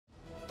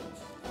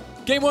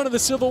Game 1 of the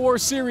Civil War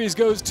Series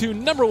goes to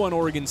 #1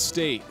 Oregon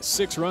State.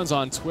 6 runs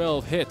on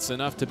 12 hits,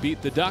 enough to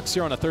beat the Ducks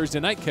here on a Thursday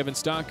night. Kevin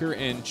Stalker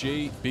and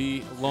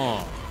J.B.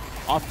 Long.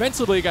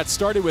 Offensively, it got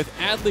started with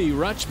Adley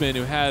Rutschman,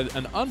 who had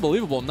an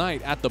unbelievable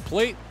night at the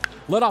plate.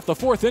 Led off the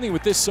 4th inning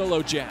with this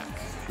solo jack.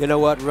 You know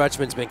what?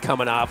 Rutschman's been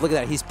coming off. Look at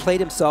that. He's played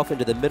himself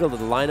into the middle of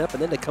the lineup,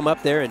 and then to come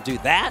up there and do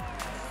that,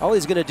 all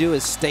he's going to do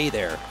is stay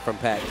there from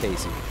Pat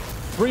Casey.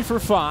 3 for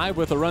 5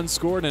 with a run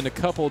scored and a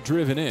couple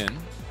driven in.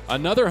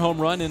 Another home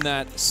run in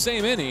that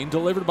same inning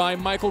delivered by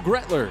Michael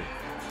Gretler.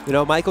 You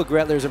know, Michael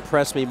Gretler's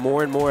impressed me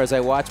more and more as I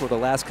watch him over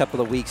the last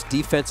couple of weeks,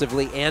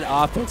 defensively and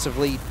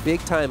offensively.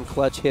 Big-time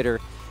clutch hitter.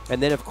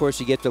 And then, of course,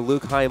 you get to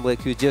Luke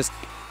Heimlich, who just,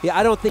 yeah,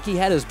 I don't think he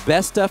had his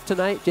best stuff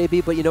tonight,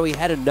 JB, but, you know, he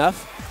had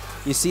enough.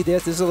 You see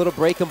this? This is a little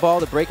breaking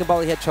ball. The breaking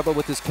ball, he had trouble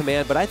with his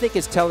command, but I think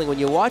it's telling when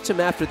you watch him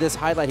after this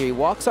highlight here. He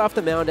walks off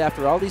the mound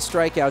after all these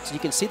strikeouts, and you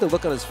can see the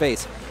look on his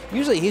face.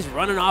 Usually he's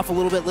running off a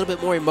little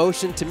bit more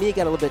emotion. To me, he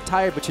got a little bit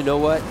tired, but you know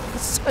what?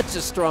 He's such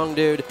a strong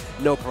dude,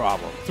 no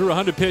problem. Threw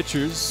 100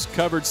 pitches,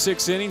 covered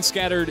 6 innings,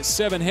 scattered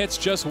 7 hits,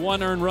 just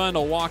 1 earned run,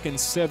 a walk, and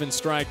 7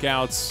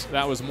 strikeouts.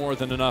 That was more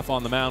than enough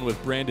on the mound with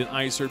Brandon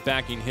Eisert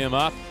backing him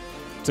up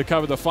to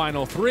cover the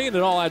final 3, and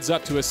it all adds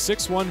up to a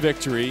 6-1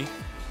 victory.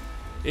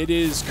 It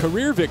is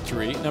career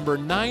victory number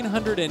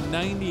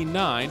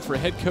 999 for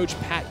head coach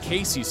Pat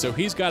Casey, so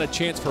he's got a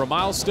chance for a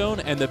milestone,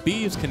 and the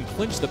Beavs can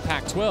clinch the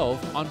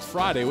Pac-12 on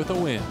Friday with a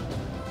win.